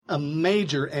a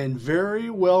major and very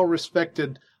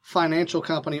well-respected financial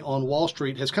company on Wall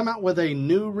Street has come out with a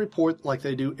new report like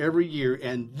they do every year.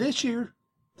 And this year,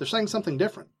 they're saying something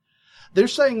different. They're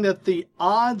saying that the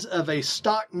odds of a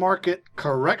stock market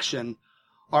correction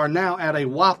are now at a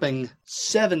whopping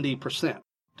 70%.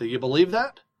 Do you believe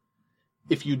that?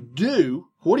 If you do,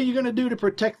 what are you going to do to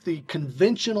protect the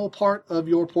conventional part of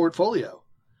your portfolio?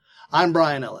 I'm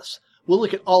Brian Ellis. We'll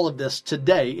look at all of this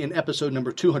today in episode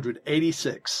number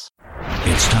 286.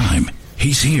 It's time.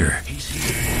 He's here.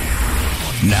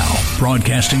 Now,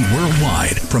 broadcasting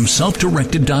worldwide from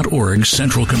selfdirected.org's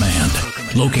Central Command.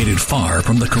 Located far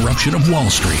from the corruption of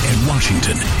Wall Street and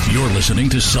Washington, you're listening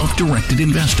to Self-Directed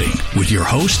Investing with your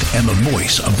host and the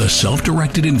voice of the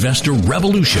self-directed investor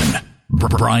revolution,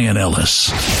 Brian Ellis.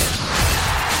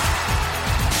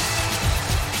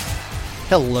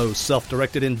 Hello,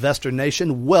 Self-Directed Investor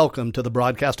Nation. Welcome to the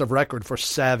broadcast of record for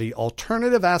savvy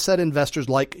alternative asset investors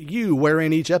like you, where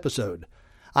in each episode,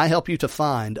 I help you to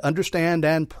find, understand,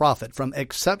 and profit from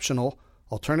exceptional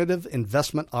alternative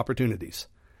investment opportunities.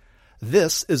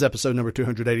 This is episode number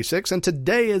 286, and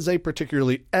today is a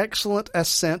particularly excellent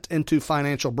ascent into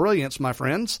financial brilliance, my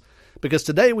friends, because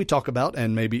today we talk about,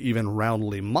 and maybe even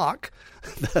roundly mock,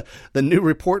 the new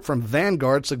report from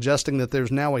Vanguard suggesting that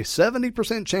there's now a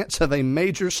 70% chance of a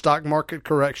major stock market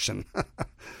correction.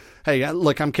 Hey,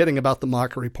 look, I'm kidding about the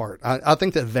mockery part. I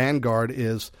think that Vanguard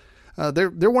is... They're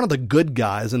one of the good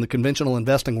guys in the conventional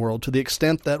investing world, to the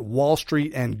extent that Wall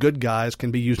Street and good guys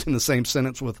can be used in the same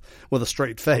sentence with a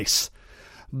straight face.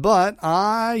 But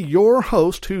I, your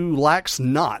host, who lacks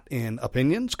not in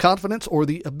opinions, confidence, or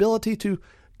the ability to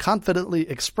confidently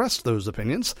express those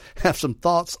opinions, have some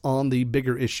thoughts on the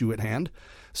bigger issue at hand.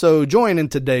 So join in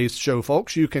today's show,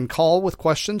 folks. You can call with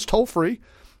questions toll-free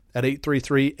at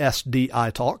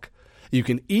 833-SDI-TALK. You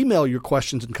can email your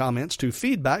questions and comments to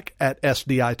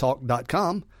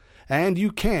feedback@sditalk.com, and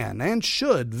you can and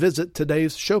should visit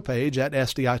today's show page at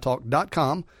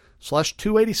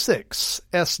sditalk.com/286,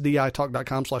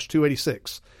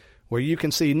 sditalk.com/286, where you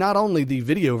can see not only the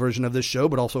video version of this show,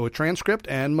 but also a transcript,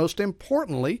 and most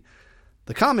importantly,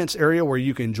 the comments area where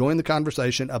you can join the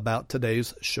conversation about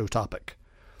today's show topic.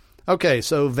 Okay,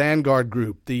 so Vanguard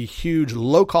Group, the huge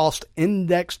low-cost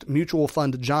indexed mutual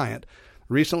fund giant,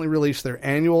 recently released their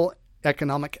annual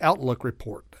economic outlook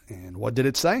report. And what did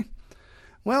it say?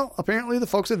 Well, apparently the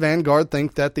folks at Vanguard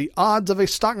think that the odds of a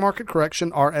stock market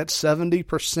correction are at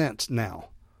 70% now.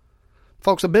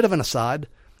 Folks, a bit of an aside.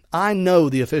 I know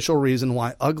the official reason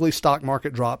why ugly stock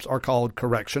market drops are called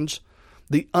corrections.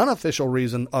 The unofficial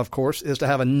reason, of course, is to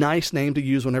have a nice name to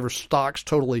use whenever stocks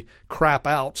totally crap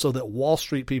out so that Wall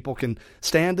Street people can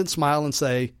stand and smile and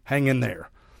say, hang in there.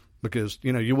 Because,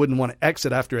 you wouldn't want to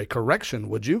exit after a correction,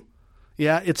 would you?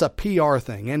 Yeah, it's a PR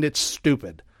thing, and it's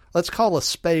stupid. Let's call a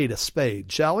spade,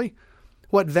 shall we?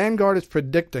 What Vanguard is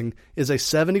predicting is a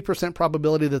 70%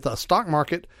 probability that the stock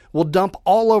market will dump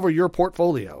all over your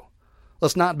portfolio.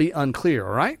 Let's not be unclear,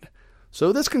 all right?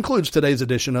 So this concludes today's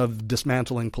edition of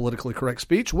Dismantling Politically Correct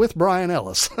Speech with Brian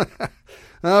Ellis.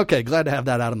 Okay, glad to have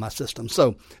that out of my system.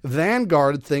 So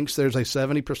Vanguard thinks there's a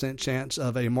 70% chance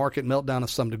of a market meltdown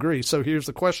of some degree. So here's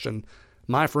the question,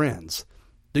 my friends.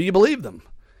 Do you believe them?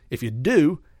 If you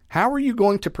do, how are you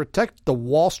going to protect the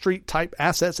Wall Street type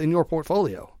assets in your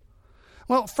portfolio?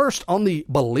 Well, first, on the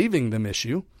believing them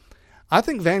issue, I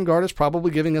think Vanguard is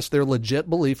probably giving us their legit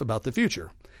belief about the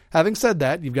future. Having said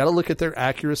that, you've got to look at their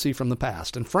accuracy from the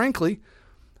past. And frankly,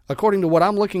 according to what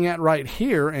I'm looking at right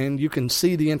here, and you can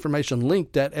see the information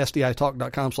linked at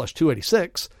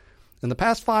sditalk.com/286, in the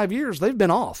past 5 years, they've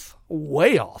been off,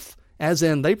 way off, as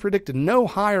in they predicted no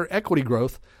higher equity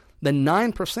growth than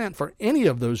 9% for any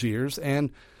of those years, and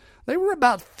they were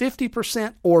about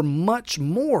 50% or much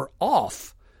more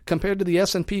off compared to the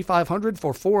S&P 500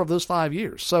 for 4 of those 5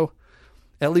 years. So,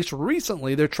 at least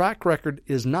recently, their track record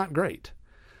is not great.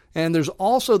 And there's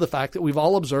also the fact that we've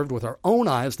all observed with our own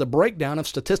eyes the breakdown of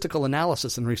statistical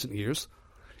analysis in recent years.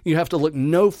 You have to look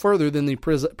no further than the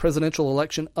presidential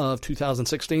election of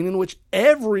 2016, in which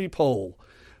every poll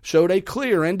showed a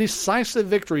clear and decisive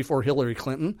victory for Hillary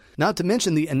Clinton, not to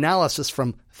mention the analysis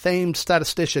from famed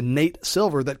statistician Nate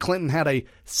Silver that Clinton had a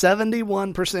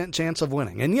 71% chance of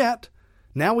winning. And yet,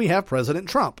 now we have President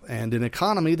Trump and an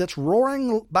economy that's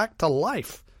roaring back to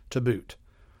life to boot.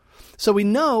 So we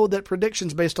know that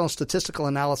predictions based on statistical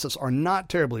analysis are not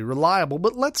terribly reliable,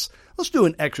 but let's do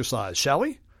an exercise, shall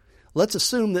we? Let's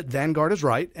assume that Vanguard is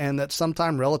right and that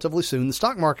sometime relatively soon the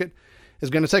stock market is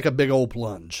going to take a big old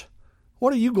plunge.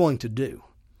 What are you going to do?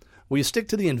 Will you stick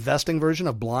to the investing version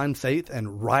of blind faith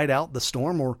and ride out the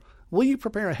storm, or will you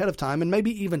prepare ahead of time and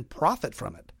maybe even profit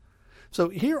from it? So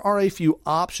here are a few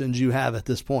options you have at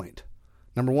this point.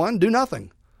 Number one, do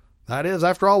nothing. That is,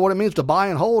 after all, what it means to buy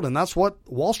and hold, and that's what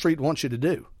Wall Street wants you to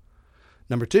do.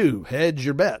 Number two, hedge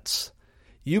your bets.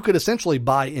 You could essentially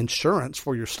buy insurance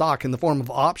for your stock in the form of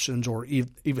options or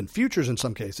even futures in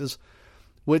some cases,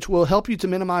 which will help you to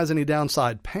minimize any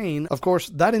downside pain. Of course,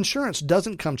 that insurance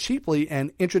doesn't come cheaply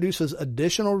and introduces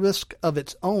additional risk of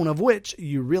its own, of which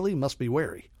you really must be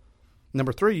wary.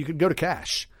 Number three, you could go to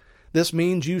cash. This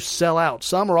means you sell out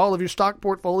some or all of your stock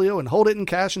portfolio and hold it in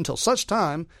cash until such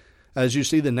time as you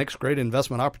see the next great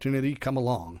investment opportunity come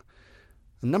along.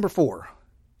 And number four,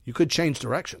 you could change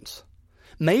directions.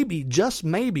 Maybe, just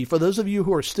maybe, for those of you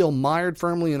who are still mired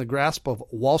firmly in the grasp of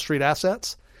Wall Street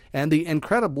assets and the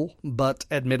incredible, but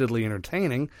admittedly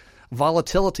entertaining,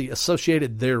 volatility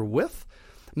associated therewith,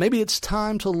 maybe it's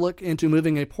time to look into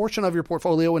moving a portion of your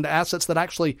portfolio into assets that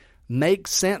actually make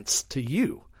sense to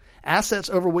you. Assets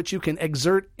over which you can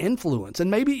exert influence and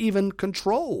maybe even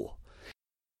control.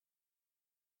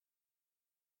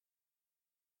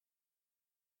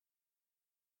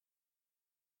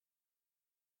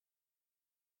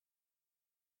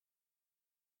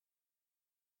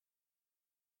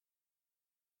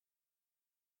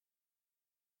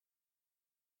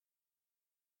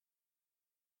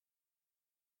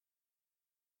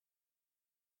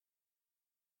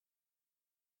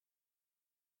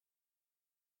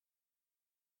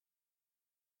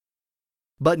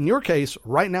 But in your case,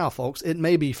 right now, folks, it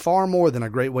may be far more than a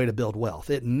great way to build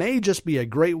wealth. It may just be a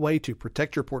great way to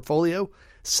protect your portfolio,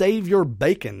 save your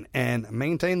bacon, and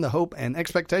maintain the hope and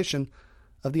expectation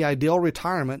of the ideal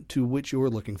retirement to which you are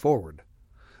looking forward.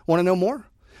 Want to know more?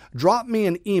 Drop me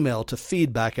an email to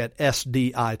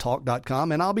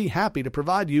feedback@sditalk.com, and I'll be happy to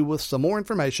provide you with some more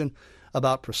information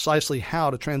about precisely how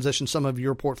to transition some of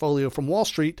your portfolio from Wall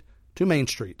Street to Main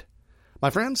Street. My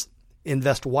friends,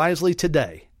 invest wisely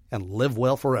today and live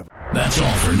well forever. That's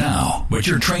all for now, but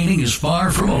your training is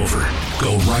far from over.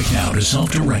 Go right now to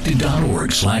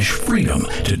selfdirected.org/freedom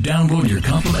to download your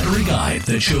complimentary guide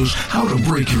that shows how to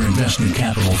break your investment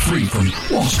capital free from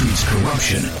Wall Street's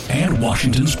corruption and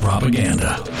Washington's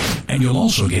propaganda. And you'll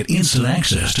also get instant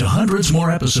access to hundreds more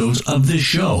episodes of this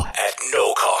show at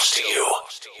no cost to you.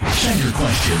 Send your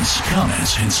questions,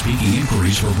 comments, and speaking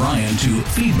inquiries for Brian to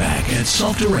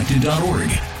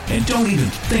feedback@selfdirected.org. And don't even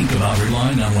think about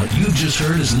relying on what you've just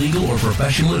heard as legal or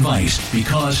professional advice,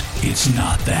 because it's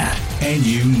not that. And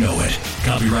you know it.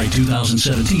 Copyright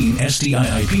 2017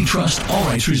 SDIIP Trust, all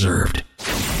rights reserved.